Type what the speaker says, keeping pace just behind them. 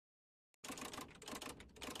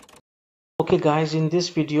Okay guys, in this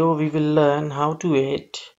video we will learn how to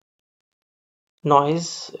add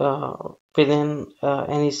noise within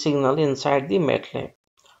any signal inside the Matlab.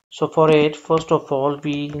 So for it, first of all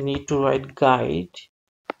we need to write guide,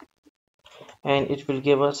 and it will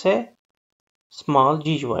give us a small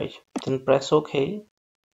GUI. Then press OK,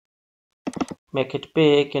 make it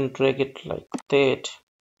big and drag it like that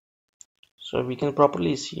so we can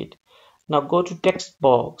properly see it. Now go to text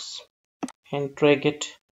box and drag it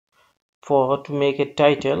to make a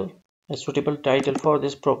title, a suitable title for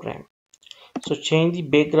this program. So change the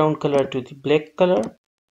background color to the black color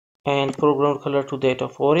and foreground color to that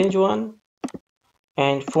of orange one,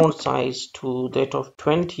 and font size to that of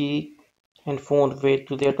 20, and font weight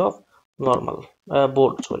to that of normal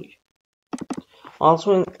bold. Sorry.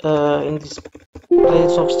 Also in this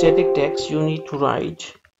place of static text you need to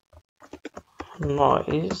write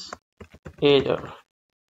noise adder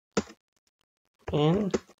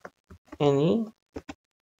in any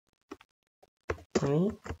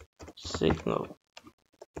signal.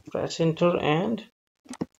 Press enter and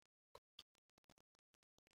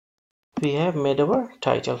we have made our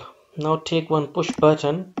title. Now take one push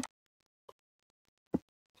button,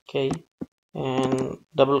 okay, and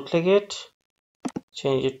double click it,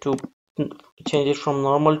 change it from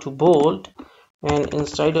normal to bold, and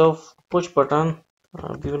inside of push button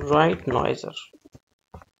we will write noiser.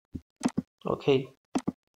 Okay,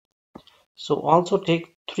 so also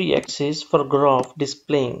take 3 axes for graph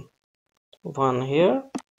displaying, one here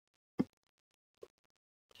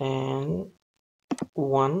and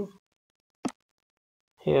one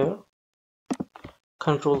here.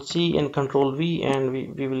 Control C and Control V, and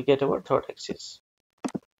we will get our third axis.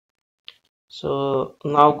 So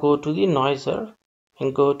now go to the noiser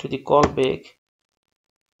and go to the callback,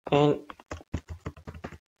 and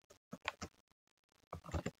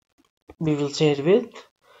we will say it with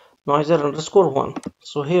noiser underscore 1.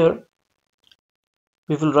 So here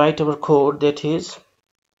we will write our code, that is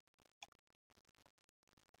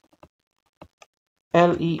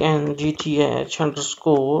length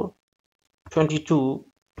underscore 22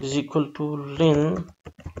 is equal to len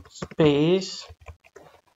space,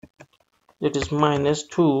 that is minus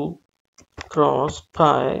 2 cross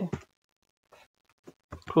pi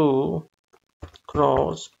 2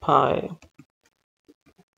 cross pi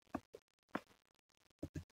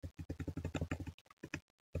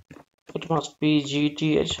it must be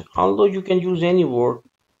GTH, although you can use any word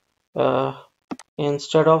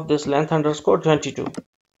instead of this length underscore 22.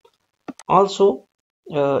 Also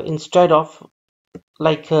instead of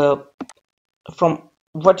like from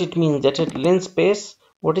what it means, that is len space.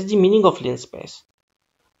 What is the meaning of len space?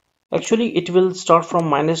 Actually it will start from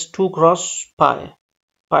minus 2 cross pi.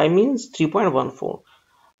 Pi means 3.14,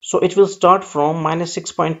 so it will start from minus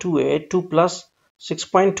 6.28 to plus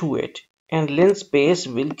 6.28, and len space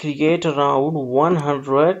will create around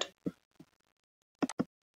 100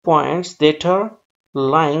 points that are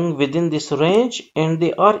lying within this range, and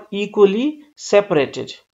they are equally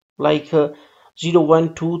separated, like 0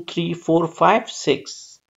 1 2 3 4 5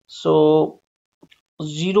 6. So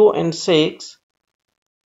 0 and 6,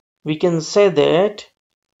 we can say that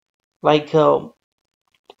like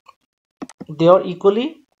they are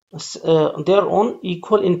equally they are on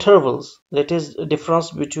equal intervals, that is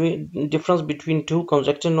difference between two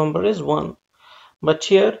consecutive number is 1. But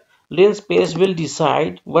here len space will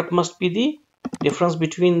decide what must be the difference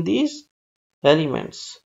between these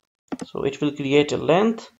elements, so it will create a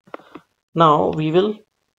length. Now we will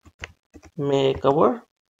make our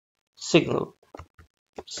signal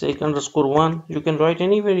sec underscore 1. You can write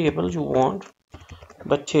any variable you want,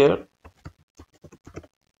 but here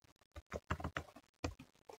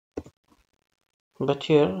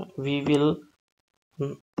we will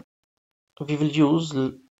use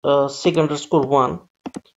sec underscore 1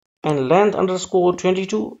 and length underscore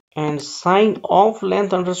 22, and sign of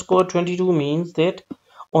length underscore 22 means that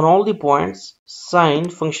on all the points sign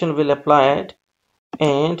function will apply it,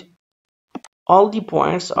 and all the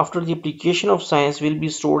points after the application of signs will be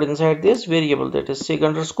stored inside this variable, that is sec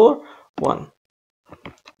underscore 1.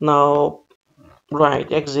 Now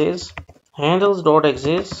write axis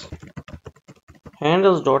handles.axis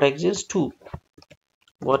 2.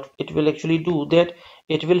 What it will actually do, that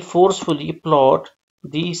it will forcefully plot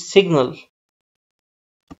the signal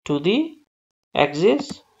to the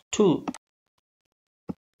axis 2.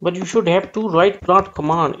 But you should have to write plot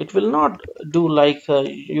command. It will not do like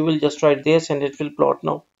you will just write this and it will plot.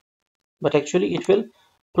 No, but actually it will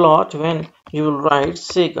plot when you will write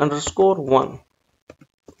sec underscore 1.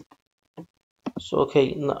 So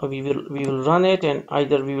okay, now we will run it, and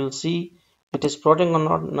either we will see it is plotting or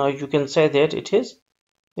not. Now you can say that it is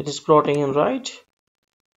it is plotting in right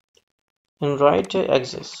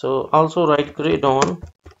axis. So also write grade on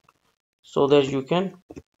so that you can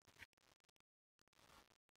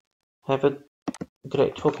have a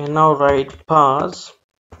great. Okay, now write pass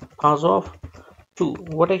of 2.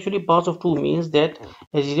 What actually pass of 2 means that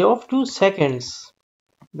a delay of 2 seconds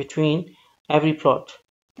between every plot.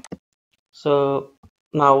 So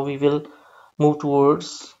now we will move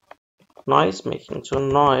towards noise making. So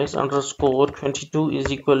noise underscore 22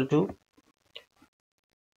 is equal to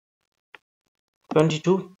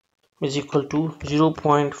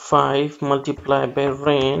 0.5 multiplied by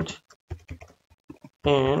range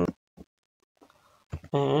and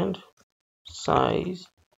size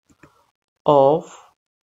of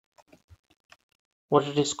what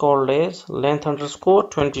it is called as length underscore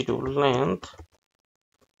 22. Length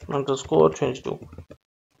underscore 22.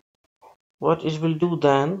 What it will do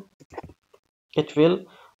then, it will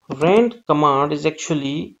rand command is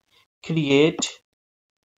actually create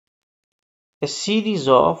a series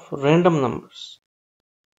of random numbers.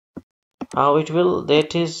 How it will,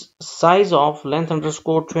 that is size of length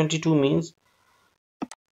underscore 22 means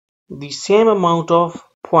the same amount of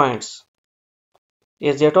points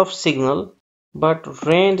as that of signal, but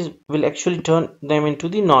rand will actually turn them into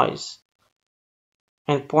the noise,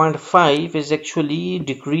 and 0.5 is actually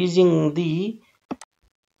decreasing the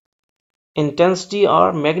intensity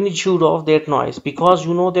or magnitude of that noise, because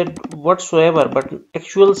you know that whatsoever but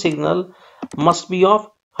actual signal must be of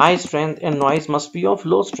high strength and noise must be of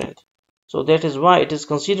low strength. So that is why it is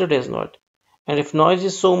considered as noise. And if noise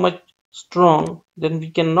is so much strong, then we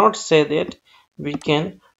cannot say that we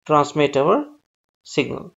can transmit our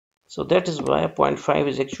signal. So that is why 0.5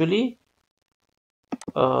 is actually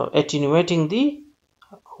attenuating the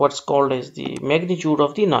what's called as the magnitude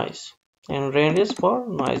of the noise, and rand is for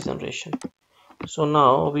noise generation. So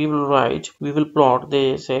now we will plot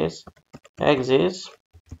this as axis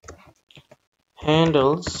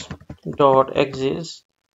handles dot axis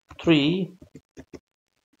 3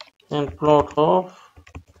 and plot of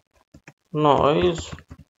noise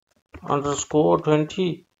underscore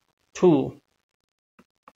 22.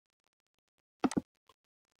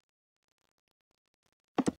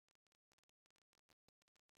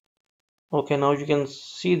 Okay, now you can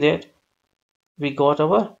see that we got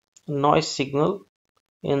our noise signal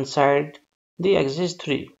inside the axis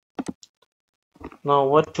 3. Now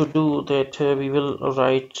what to do, that we will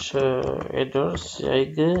write address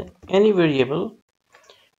like any variable,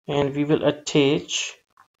 and we will attach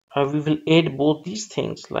we will add both these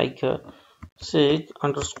things like sig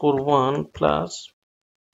underscore 1 plus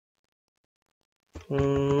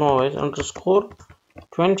noise underscore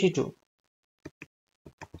 22,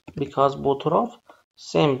 because both are of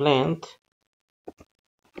same length,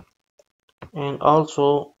 and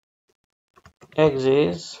also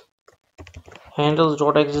axis handles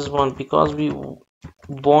dot axis 1 because we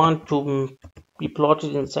want to be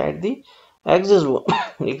plotted inside the axis 1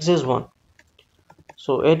 axis 1.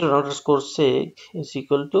 So adder underscore sig is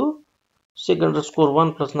equal to sig underscore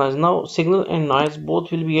 1 plus noise. Now signal and noise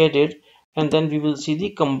both will be added, and then we will see the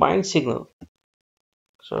combined signal.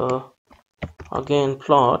 So again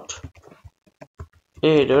plot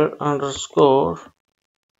adder underscore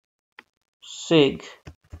sig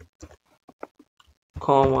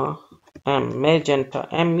comma m magenta.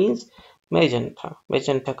 M means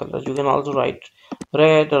magenta color. You can also write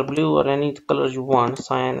red or blue or any color you want,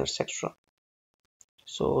 cyan, etc.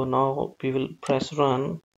 So now we will press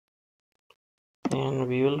run and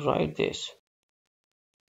we will write this.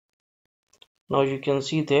 Now you can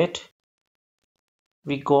see that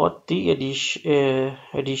we got the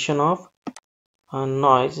addition of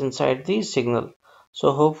noise inside the signal.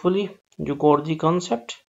 So hopefully you got the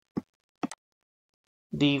concept.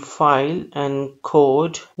 The file and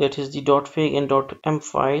code, that is the .fig and .m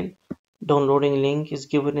file downloading link, is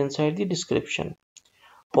given inside the description.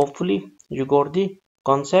 Hopefully you got the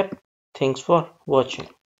concept. Thanks for watching.